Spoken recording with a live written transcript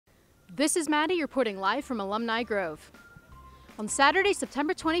This is Maddie reporting live from Alumni Grove. On Saturday,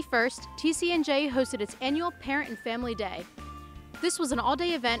 September 21st, TCNJ hosted its annual Parent and Family Day. This was an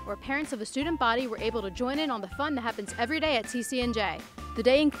all-day event where parents of the student body were able to join in on the fun that happens every day at TCNJ. The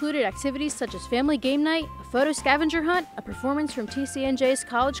day included activities such as family game night, a photo scavenger hunt, a performance from TCNJ's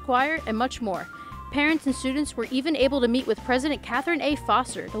college choir, and much more. Parents and students were even able to meet with President Catherine A.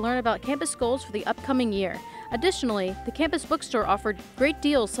 Foster to learn about campus goals for the upcoming year. Additionally, the campus bookstore offered great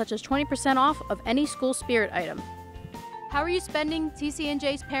deals such as 20% off of any school spirit item. How are you spending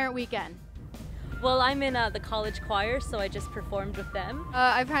TCNJ's Parent Weekend? Well, I'm in the college choir, so I just performed with them.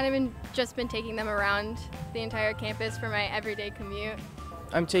 I've kind of just been taking them around the entire campus for my everyday commute.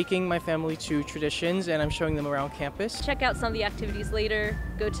 I'm taking my family to Traditions and I'm showing them around campus. Check out some of the activities later.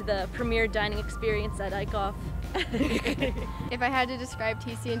 Go to the premier dining experience at Eichhoff. If I had to describe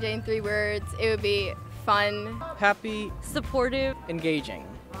TCNJ in 3 words, it would be fun, Happy, supportive, engaging.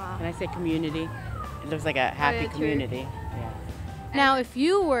 Can I say community? It looks like a happy community. Yeah. Now, if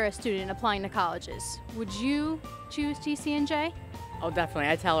you were a student applying to colleges, would you choose TCNJ? Oh, definitely.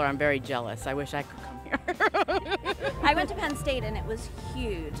 I tell her I'm very jealous. I wish I could come here. I went to Penn State and it was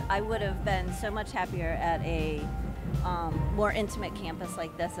huge. I would have been so much happier at a more intimate campus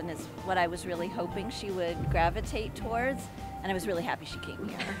like this, and it's what I was really hoping she would gravitate towards, and I was really happy she came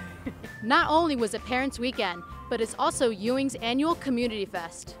here. Not only was it Parents Weekend, but it's also Ewing's annual Community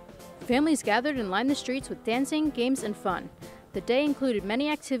Fest. Families gathered and lined the streets with dancing, games, and fun. The day included many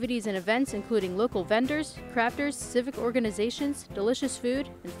activities and events including local vendors, crafters, civic organizations, delicious food,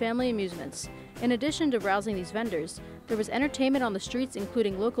 and family amusements. In addition to browsing these vendors, there was entertainment on the streets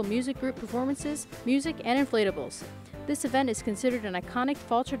including local music group performances, music, and inflatables. This event is considered an iconic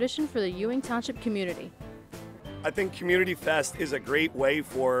fall tradition for the Ewing Township community. I think Community Fest is a great way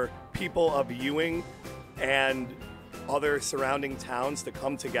for people of Ewing and other surrounding towns to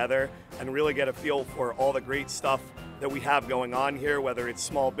come together and really get a feel for all the great stuff that we have going on here, whether it's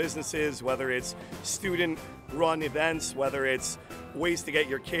small businesses, whether it's student-run events, whether it's ways to get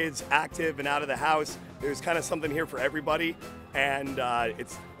your kids active and out of the house. There's kind of something here for everybody, and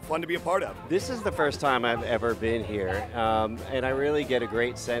it's fun to be a part of. This is the first time I've ever been here, and I really get a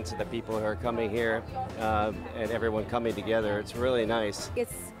great sense of the people who are coming here and everyone coming together. It's really nice.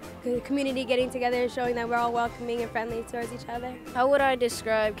 It's the community getting together and showing that we're all welcoming and friendly towards each other. How would I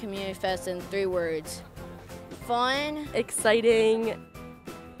describe Community Fest in 3 words? Fun, exciting.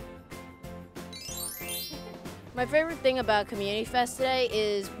 My favorite thing about Community Fest today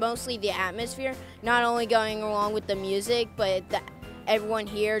is mostly the atmosphere, not only going along with the music, but everyone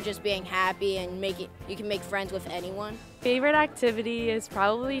here just being happy and you can make friends with anyone. Favorite activity is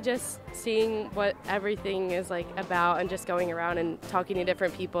probably just seeing what everything is like about and just going around and talking to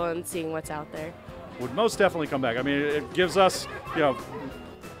different people and seeing what's out there. Would most definitely come back. I mean, it gives us,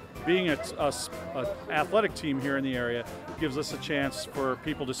 being an athletic team here in the area, gives us a chance for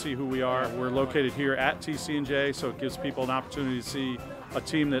people to see who we are. We're located here at TCNJ, so it gives people an opportunity to see a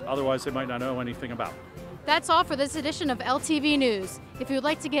team that otherwise they might not know anything about. That's all for this edition of LTV News. If you would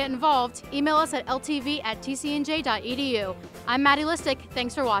like to get involved, email us at ltv@tcnj.edu. I'm Maddie Listick.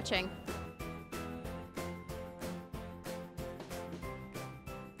 Thanks for watching.